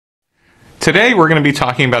Today we're going to be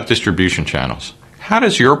talking about distribution channels. How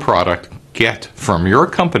does your product get from your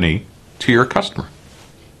company to your customer?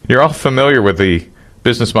 You're all familiar with the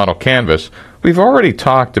business model canvas. We've already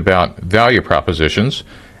talked about value propositions,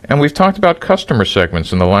 and we've talked about customer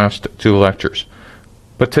segments in the last two lectures.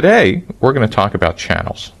 But today we're going to talk about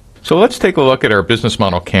channels. So let's take a look at our business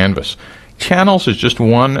model canvas. Channels is just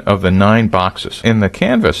one of the 9 boxes in the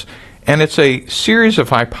canvas, and it's a series of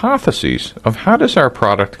hypotheses of how does our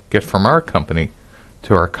product get from our company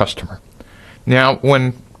to our customer. Now,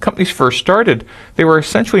 when companies first started, they were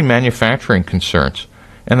essentially manufacturing concerns,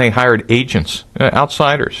 and they hired agents,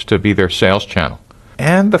 outsiders, to be their sales channel.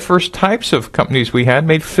 And the first types of companies we had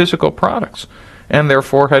made physical products, and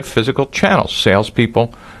therefore had physical channels,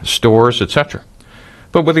 salespeople, stores, etc.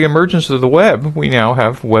 But with the emergence of the web, we now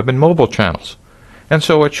have web and mobile channels. And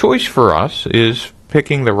so a choice for us is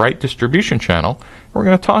picking the right distribution channel. We're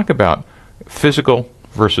going to talk about physical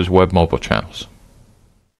versus web mobile channels.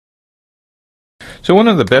 So one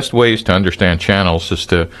of the best ways to understand channels is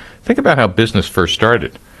to think about how business first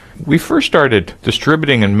started. We first started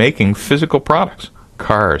distributing and making physical products,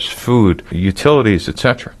 cars, food, utilities,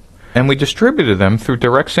 etc. And we distributed them through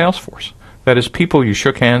direct sales force. That is, people you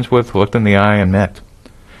shook hands with, looked in the eye, and met.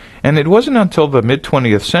 And it wasn't until the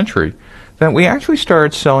mid-20th century that we actually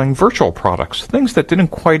started selling virtual products, things that didn't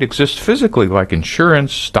quite exist physically, like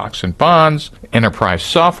insurance, stocks and bonds, enterprise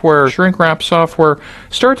software, shrink-wrap software,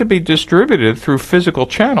 started to be distributed through physical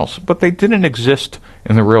channels, but they didn't exist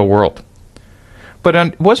in the real world. But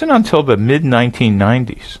it wasn't until the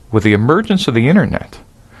mid-1990s, with the emergence of the internet,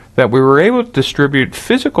 that we were able to distribute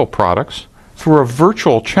physical products through a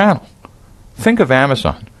virtual channel. Think of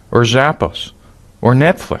Amazon, or Zappos, or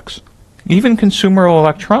Netflix. Even consumer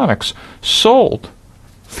electronics sold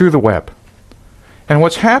through the web. And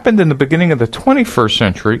what's happened in the beginning of the 21st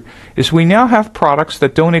century is we now have products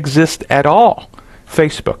that don't exist at all.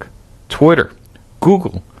 Facebook, Twitter,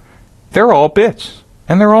 Google, they're all bits,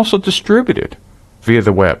 and they're also distributed via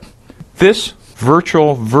the web. This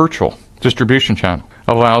virtual distribution channel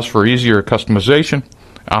allows for easier customization,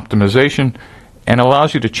 optimization, and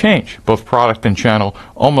allows you to change both product and channel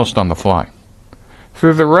almost on the fly.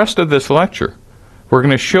 Through the rest of this lecture, we're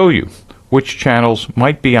going to show you which channels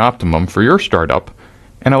might be optimum for your startup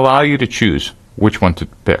and allow you to choose which one to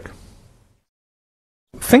pick.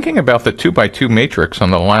 Thinking about the 2x2 matrix on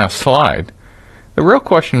the last slide, the real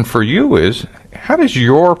question for you is, how does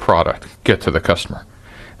your product get to the customer?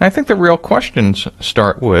 And I think the real questions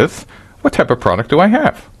start with, what type of product do I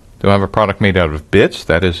have? Do I have a product made out of bits?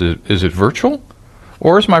 That is it virtual?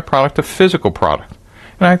 Or is my product a physical product?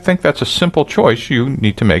 And I think that's a simple choice you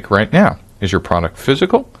need to make right now. Is your product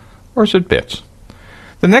physical or is it bits?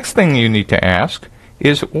 The next thing you need to ask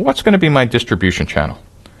is, what's going to be my distribution channel?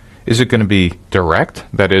 Is it going to be direct?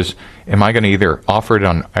 That is, am I going to either offer it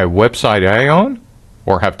on a website I own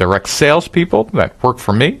or have direct salespeople that work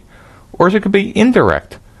for me? Or is it going to be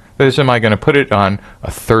indirect? That is, am I going to put it on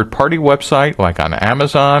a third-party website like on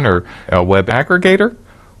Amazon or a web aggregator?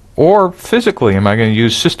 Or physically, am I going to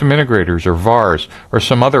use system integrators or VARs or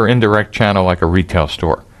some other indirect channel like a retail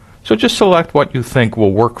store? So just select what you think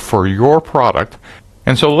will work for your product.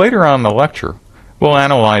 And so later on in the lecture, we'll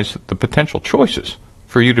analyze the potential choices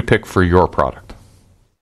for you to pick for your product.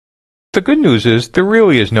 The good news is there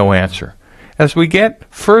really is no answer. As we get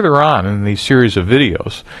further on in these series of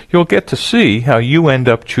videos, you'll get to see how you end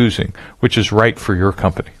up choosing which is right for your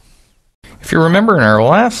company. If you remember in our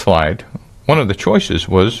last slide, one of the choices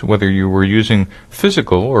was whether you were using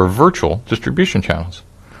physical or virtual distribution channels.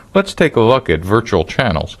 Let's take a look at virtual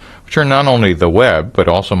channels, which are not only the web, but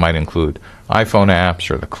also might include iPhone apps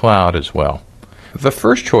or the cloud as well. The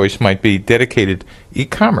first choice might be dedicated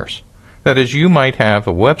e-commerce. That is, you might have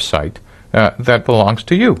a website that belongs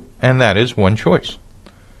to you, and that is one choice.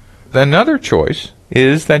 Another choice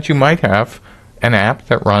is that you might have an app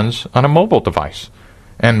that runs on a mobile device.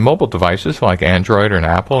 And mobile devices like Android and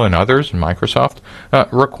Apple and others and Microsoft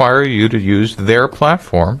require you to use their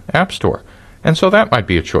platform, App Store. And so that might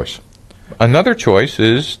be a choice. Another choice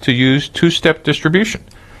is to use two-step distribution.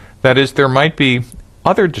 That is, there might be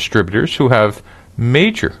other distributors who have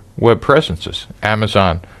major web presences,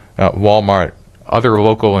 Amazon, Walmart, other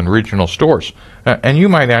local and regional stores. And you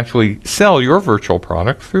might actually sell your virtual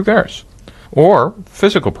product through theirs, or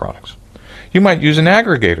physical products. You might use an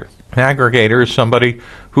aggregator. An aggregator is somebody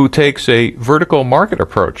who takes a vertical market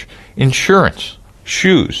approach, insurance,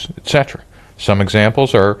 shoes, etc. Some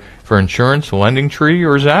examples are for insurance, LendingTree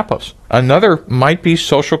or Zappos. Another might be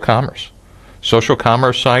social commerce. Social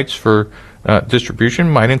commerce sites for distribution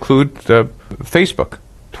might include Facebook,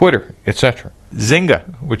 Twitter, etc. Zynga,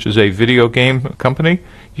 which is a video game company,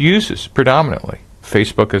 uses predominantly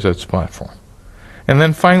Facebook as its platform. And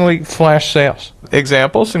then finally, flash sales.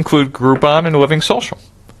 Examples include Groupon and Living Social.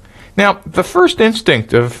 Now, the first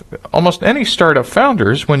instinct of almost any startup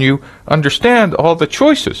founders, when you understand all the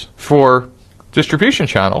choices for distribution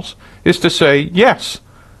channels, is to say yes.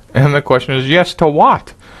 And the question is, yes to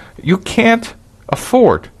what? You can't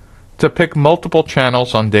afford to pick multiple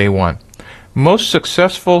channels on day one. Most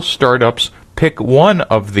successful startups pick one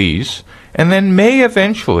of these and then may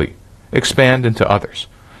eventually expand into others.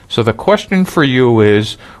 So the question for you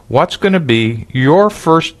is, what's going to be your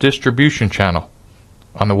first distribution channel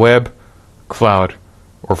on the web, cloud,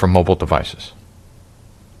 or for mobile devices?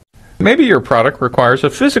 Maybe your product requires a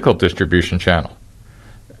physical distribution channel.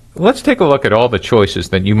 Let's take a look at all the choices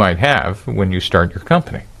that you might have when you start your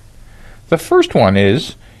company. The first one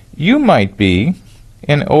is you might be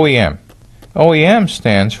an OEM. OEM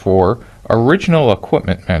stands for Original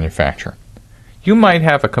Equipment Manufacturer. You might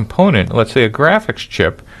have a component, let's say a graphics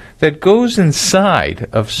chip, that goes inside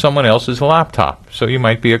of someone else's laptop. So you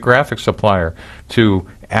might be a graphics supplier to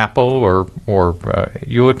Apple or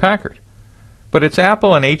Hewlett-Packard. But it's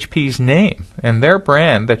Apple and HP's name and their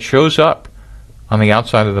brand that shows up on the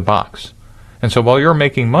outside of the box. And so while you're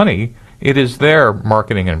making money, it is their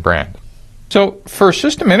marketing and brand. So for a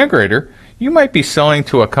system integrator, you might be selling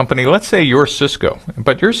to a company, let's say you're Cisco,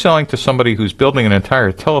 but you're selling to somebody who's building an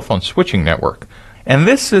entire telephone switching network. And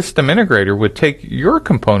this system integrator would take your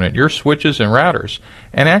component, your switches and routers,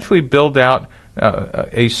 and actually build out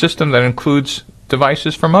a system that includes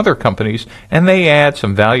devices from other companies, and they add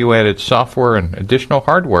some value-added software and additional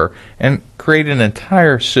hardware and create an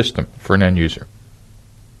entire system for an end user.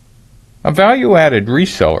 A value-added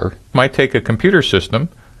reseller might take a computer system,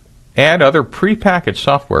 add other prepackaged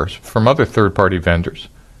softwares from other third-party vendors,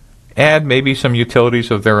 add maybe some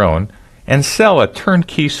utilities of their own, and sell a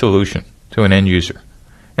turnkey solution to an end user.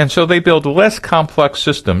 And so they build less complex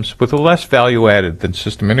systems with less value added than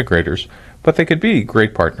system integrators, but they could be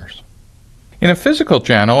great partners. In a physical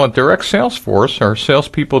channel, a direct sales force are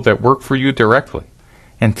salespeople that work for you directly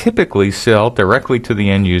and typically sell directly to the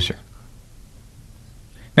end user.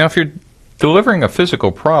 Now, if you're delivering a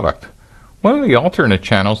physical product, one of the alternate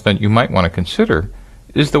channels that you might want to consider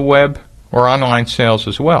is the web or online sales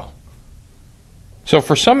as well. So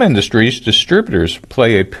for some industries, distributors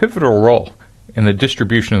play a pivotal role in the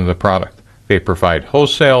distribution of the product. They provide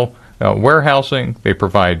wholesale, warehousing, they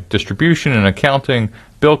provide distribution and accounting,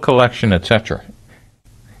 bill collection, etc.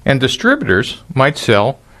 And distributors might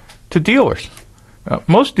sell to dealers.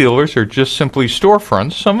 Most dealers are just simply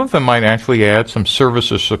storefronts. Some of them might actually add some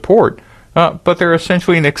service or support, but they're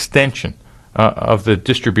essentially an extension of the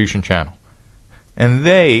distribution channel. And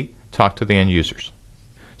they talk to the end users.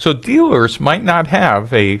 So dealers might not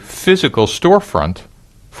have a physical storefront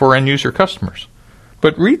for end user customers,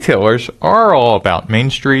 but retailers are all about Main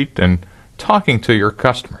Street and talking to your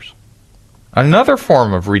customers. Another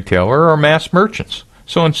form of retailer are mass merchants.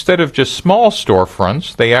 So instead of just small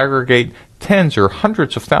storefronts, they aggregate tens or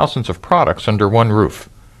hundreds of thousands of products under one roof.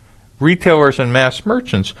 Retailers and mass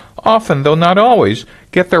merchants often, though not always,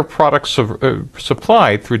 get their products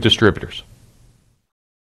supplied through distributors.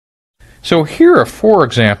 So here are 4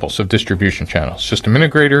 examples of distribution channels: system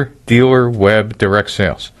integrator, dealer, web, direct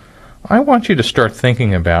sales. I want you to start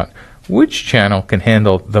thinking about which channel can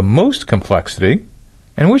handle the most complexity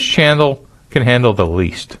and which channel can handle the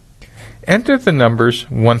least. Enter the numbers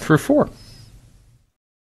 1 through 4.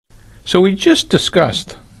 So we just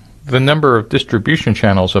discussed the number of distribution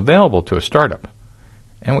channels available to a startup,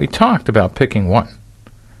 and we talked about picking one.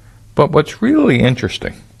 But what's really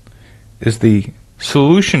interesting is the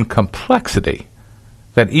solution complexity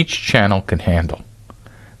that each channel can handle.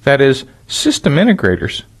 That is, system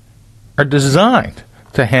integrators are designed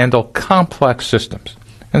to handle complex systems.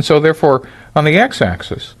 And so therefore, on the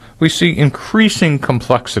x-axis, we see increasing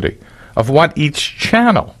complexity of what each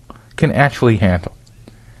channel can actually handle.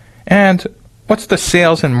 And what's the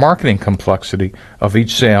sales and marketing complexity of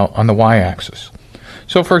each sale on the y-axis?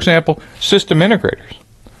 So for example, system integrators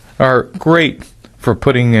are great for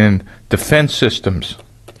putting in defense systems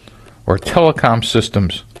or telecom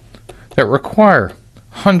systems that require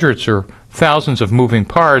hundreds or thousands of moving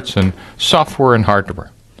parts and software and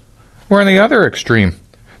hardware. Or on the other extreme,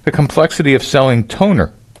 the complexity of selling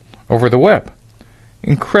toner over the web.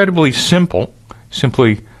 Incredibly simple,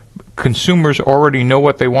 simply consumers already know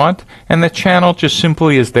what they want, and the channel just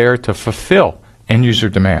simply is there to fulfill end user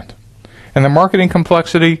demand. And the marketing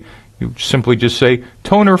complexity, you simply just say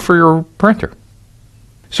toner for your printer.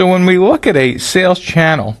 So when we look at a sales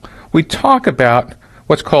channel, we talk about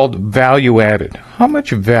what's called value added. How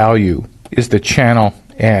much value is the channel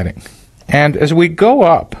adding. And as we go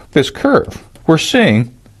up this curve, we're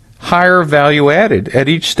seeing higher value added at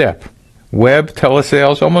each step. Web,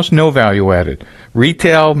 telesales, almost no value added.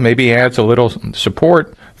 Retail maybe adds a little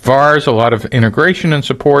support. VARs, a lot of integration and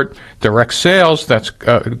support. Direct sales, that's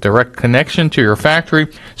direct connection to your factory.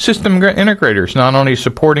 System integrators, not only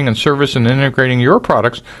supporting and service and integrating your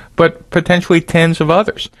products, but potentially tens of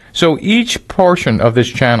others. So each portion of this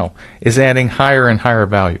channel is adding higher and higher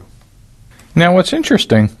value. Now what's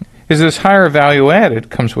interesting is this higher value added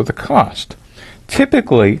comes with a cost.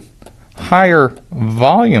 Typically, higher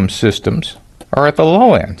volume systems are at the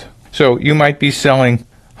low end. So you might be selling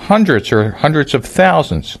hundreds or hundreds of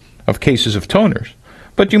thousands of cases of toners,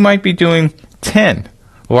 but you might be doing 10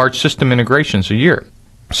 large system integrations a year.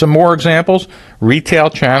 Some more examples: retail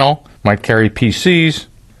channel might carry PCs,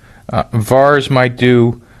 VARs might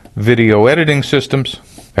do video editing systems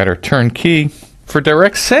that are turnkey. For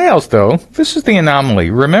direct sales, though, this is the anomaly.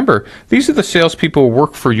 Remember, these are the salespeople who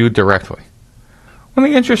work for you directly. One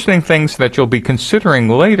of the interesting things that you'll be considering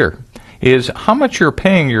later is how much you're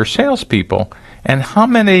paying your salespeople and how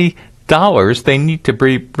many dollars they need to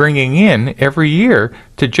be bringing in every year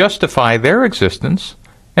to justify their existence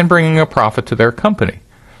and bringing a profit to their company.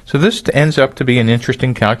 So this ends up to be an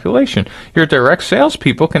interesting calculation. Your direct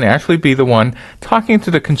salespeople can actually be the one talking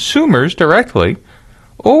to the consumers directly,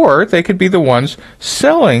 or they could be the ones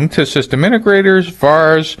selling to system integrators,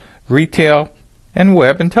 VARs, retail, and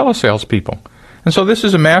web and telesales people. And so this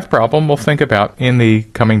is a math problem we'll think about in the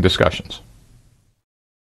coming discussions.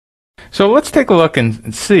 So let's take a look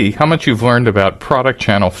and see how much you've learned about product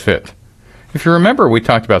channel fit. If you remember, we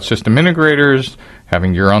talked about system integrators,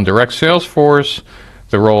 having your own direct sales force,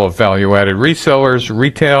 the role of value-added resellers,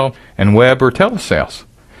 retail, and web or telesales.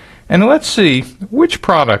 And let's see, which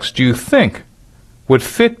products do you think would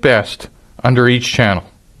fit best under each channel?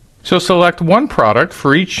 So select one product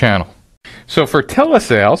for each channel. So for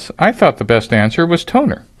telesales, I thought the best answer was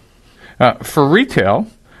toner. For retail,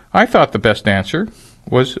 I thought the best answer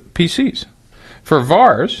was PCs. For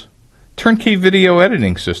VARs, turnkey video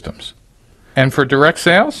editing systems. And for direct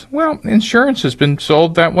sales, well, insurance has been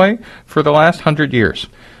sold that way for the last 100 years.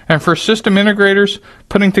 And for system integrators,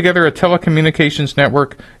 putting together a telecommunications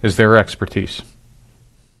network is their expertise.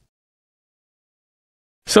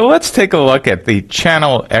 So let's take a look at the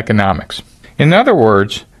channel economics. In other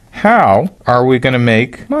words, how are we going to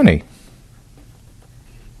make money?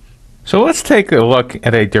 So let's take a look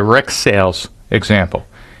at a direct sales example.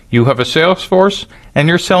 You have a sales force and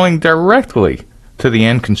you're selling directly to the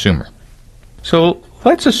end consumer. So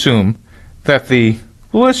let's assume that the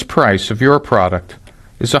list price of your product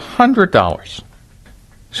is $100.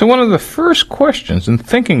 So one of the first questions in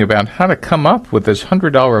thinking about how to come up with this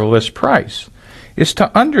 $100 list price is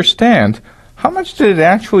to understand how much did it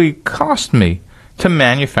actually cost me to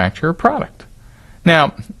manufacture a product.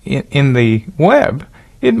 Now, in the web,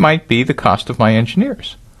 it might be the cost of my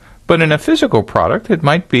engineers. But in a physical product, it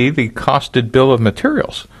might be the costed bill of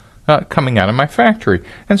materials coming out of my factory.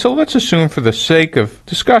 And so let's assume for the sake of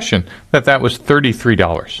discussion that that was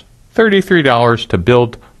 $33. $33 to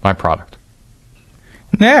build my product.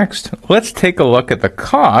 Next, let's take a look at the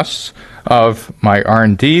costs of my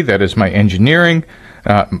R&D, that is my engineering,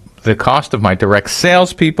 the cost of my direct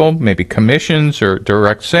sales people, maybe commissions or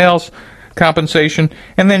direct sales compensation,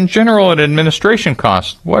 and then general and administration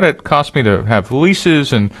costs, what it cost me to have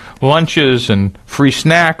leases and lunches and free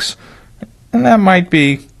snacks, and that might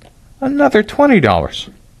be another $20.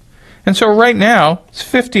 And so right now, it's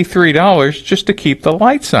 $53 just to keep the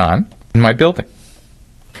lights on in my building.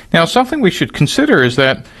 Now, something we should consider is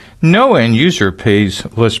that no end user pays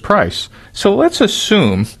list price. So let's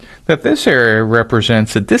assume that this area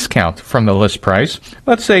represents a discount from the list price,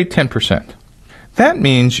 let's say 10%. That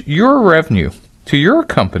means your revenue to your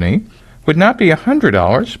company would not be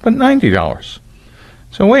 $100, but $90.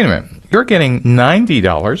 So wait a minute, you're getting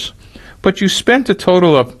 $90, but you spent a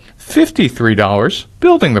total of $53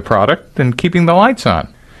 building the product and keeping the lights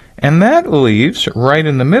on. And that leaves right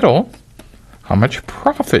in the middle how much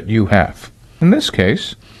profit you have. In this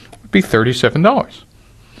case, it would be $37.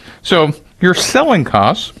 So your selling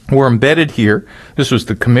costs were embedded here. This was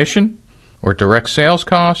the commission or direct sales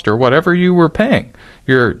cost or whatever you were paying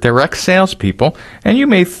your direct sales people, and you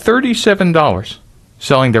made $37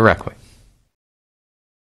 selling directly.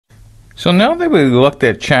 So now that we looked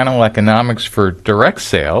at channel economics for direct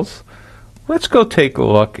sales, let's go take a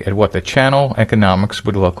look at what the channel economics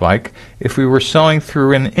would look like if we were selling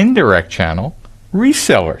through an indirect channel,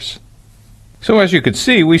 resellers. So as you could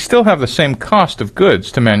see, we still have the same cost of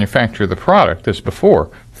goods to manufacture the product as before,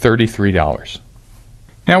 $33.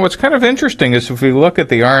 Now, what's kind of interesting is if we look at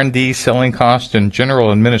the R&D, selling cost, and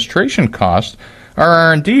general administration cost, our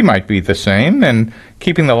R&D might be the same, and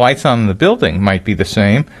keeping the lights on in the building might be the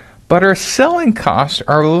same, but our selling costs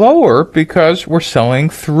are lower because we're selling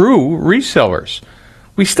through resellers.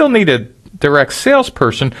 We still need a direct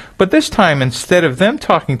salesperson, but this time, instead of them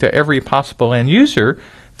talking to every possible end user,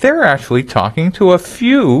 they're actually talking to a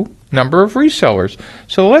few number of resellers.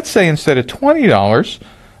 So let's say instead of $20,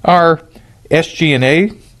 our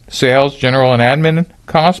SG&A, sales, general, and admin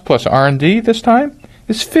cost plus R&D this time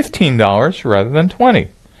is $15 rather than $20.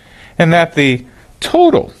 And that the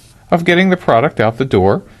total of getting the product out the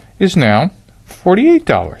door is now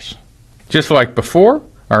 $48. Just like before,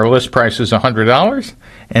 our list price is $100,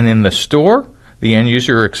 and in the store, the end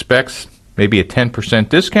user expects maybe a 10%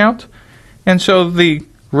 discount, and so the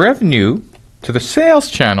revenue to the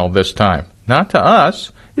sales channel this time, not to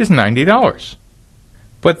us, is $90.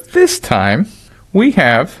 But this time, we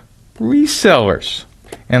have resellers,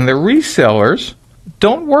 and the resellers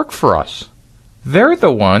don't work for us. They're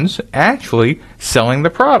the ones actually selling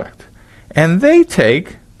the product, and they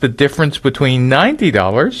take the difference between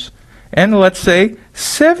 $90 and let's say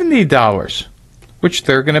 $70, which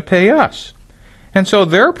they're going to pay us. And so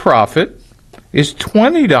their profit is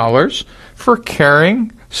 $20 for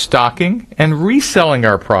carrying, stocking, and reselling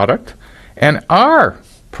our product, and our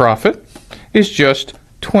profit is just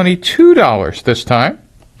 $22 this time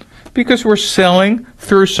because we're selling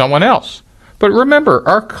through someone else. But remember,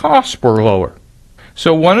 our costs were lower.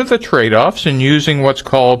 So one of the trade-offs in using what's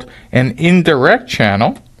called an indirect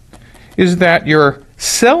channel is that your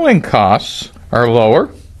selling costs are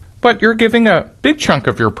lower, but you're giving a big chunk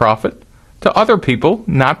of your profit to other people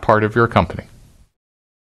not part of your company.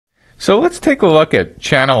 So let's take a look at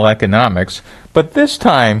channel economics, but this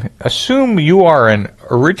time assume you are an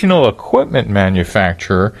original equipment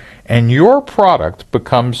manufacturer and your product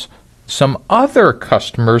becomes some other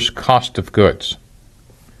customer's cost of goods.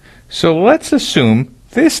 So let's assume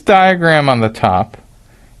this diagram on the top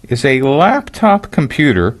is a laptop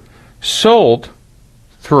computer sold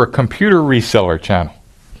through a computer reseller channel.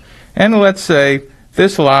 And let's say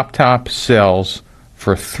this laptop sells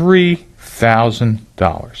for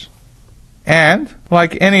 $3,000. And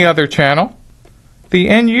like any other channel, the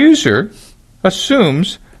end user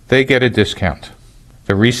assumes they get a discount.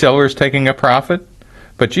 The reseller is taking a profit,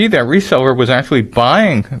 but gee, that reseller was actually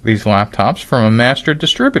buying these laptops from a master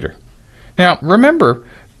distributor. Now, remember,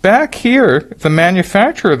 back here, the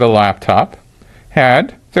manufacturer of the laptop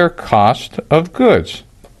had their cost of goods,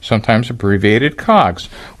 sometimes abbreviated COGS,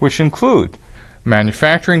 which include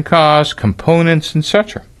manufacturing costs, components,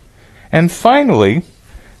 etc. And finally,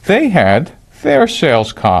 they had their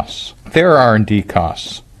sales costs, their R&D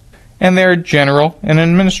costs, and their general and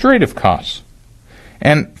administrative costs.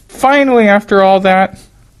 And finally, after all that,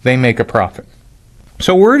 they make a profit.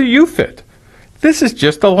 So where do you fit? This is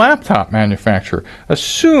just a laptop manufacturer.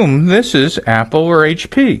 Assume this is Apple or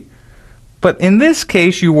HP. But in this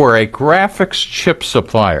case, you were a graphics chip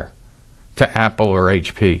supplier to Apple or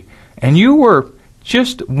HP, and you were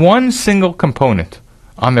just one single component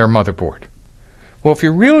on their motherboard. Well, if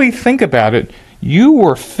you really think about it, you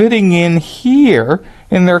were fitting in here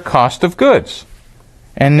in their cost of goods.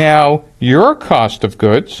 And now your cost of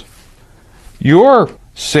goods, your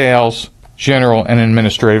sales, general, and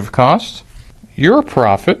administrative costs, your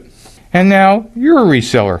profit, and now your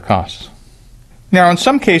reseller costs. Now, in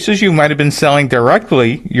some cases, you might have been selling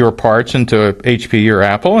directly your parts into HP or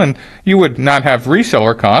Apple, and you would not have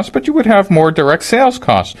reseller costs, but you would have more direct sales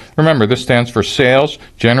costs. Remember, this stands for sales,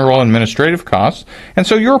 general, and administrative costs. And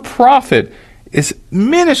so your profit is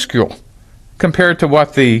minuscule compared to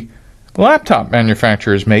what the laptop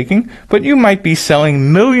manufacturer is making, but you might be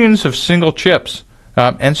selling millions of single chips.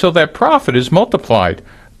 And so that profit is multiplied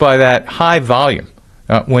by that high volume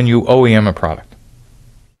when you OEM a product.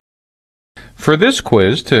 For this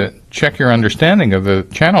quiz, to check your understanding of the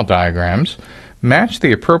channel diagrams, match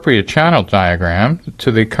the appropriate channel diagram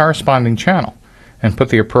to the corresponding channel and put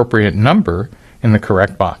the appropriate number in the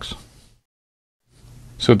correct box.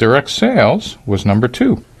 So direct sales was number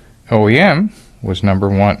 2. OEM was number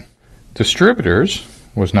 1. Distributors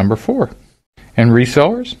was number 4. And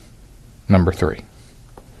resellers, number 3.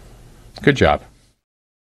 Good job.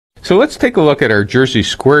 So let's take a look at our Jersey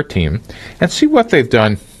Square team and see what they've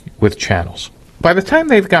done with channels. By the time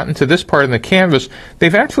they've gotten to this part in the canvas,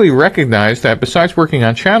 they've actually recognized that besides working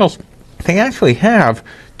on channels, they actually have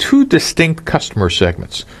 2 distinct customer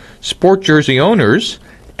segments: sport jersey owners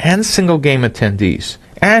and single game attendees.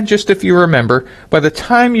 And just if you remember, by the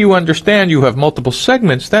time you understand you have multiple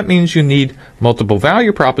segments, that means you need multiple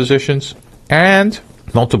value propositions and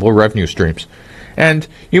multiple revenue streams. And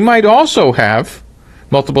you might also have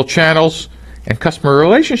multiple channels and customer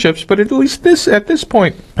relationships, but at least at this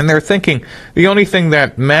point in their thinking, the only thing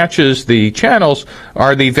that matches the channels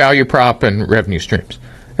are the value prop and revenue streams.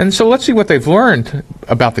 And so let's see what they've learned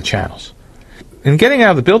about the channels. In getting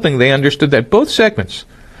out of the building, they understood that both segments,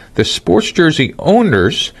 the sports jersey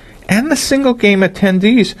owners and the single game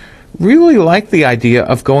attendees, really like the idea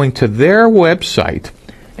of going to their website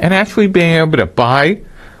and actually being able to buy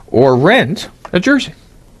or rent a jersey.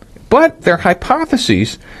 But their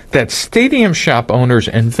hypotheses that stadium shop owners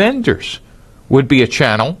and vendors would be a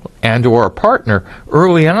channel and or a partner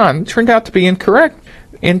early on turned out to be incorrect.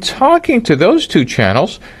 In talking to those two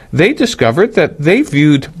channels, they discovered that they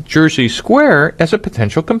viewed Jersey Square as a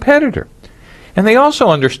potential competitor. And they also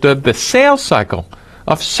understood the sales cycle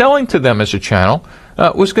of selling to them as a channel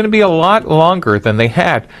was going to be a lot longer than they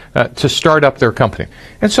had to start up their company.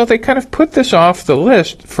 And so they kind of put this off the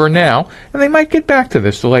list for now, and they might get back to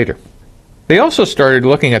this later. They also started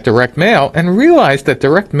looking at direct mail and realized that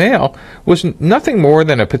direct mail was nothing more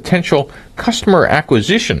than a potential customer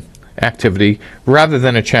acquisition activity rather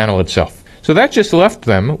than a channel itself. So that just left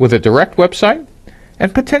them with a direct website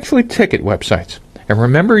and potentially ticket websites. And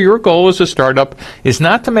remember, your goal as a startup is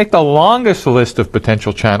not to make the longest list of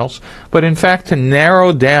potential channels, but in fact to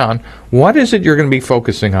narrow down what is it you're going to be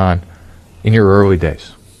focusing on in your early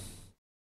days.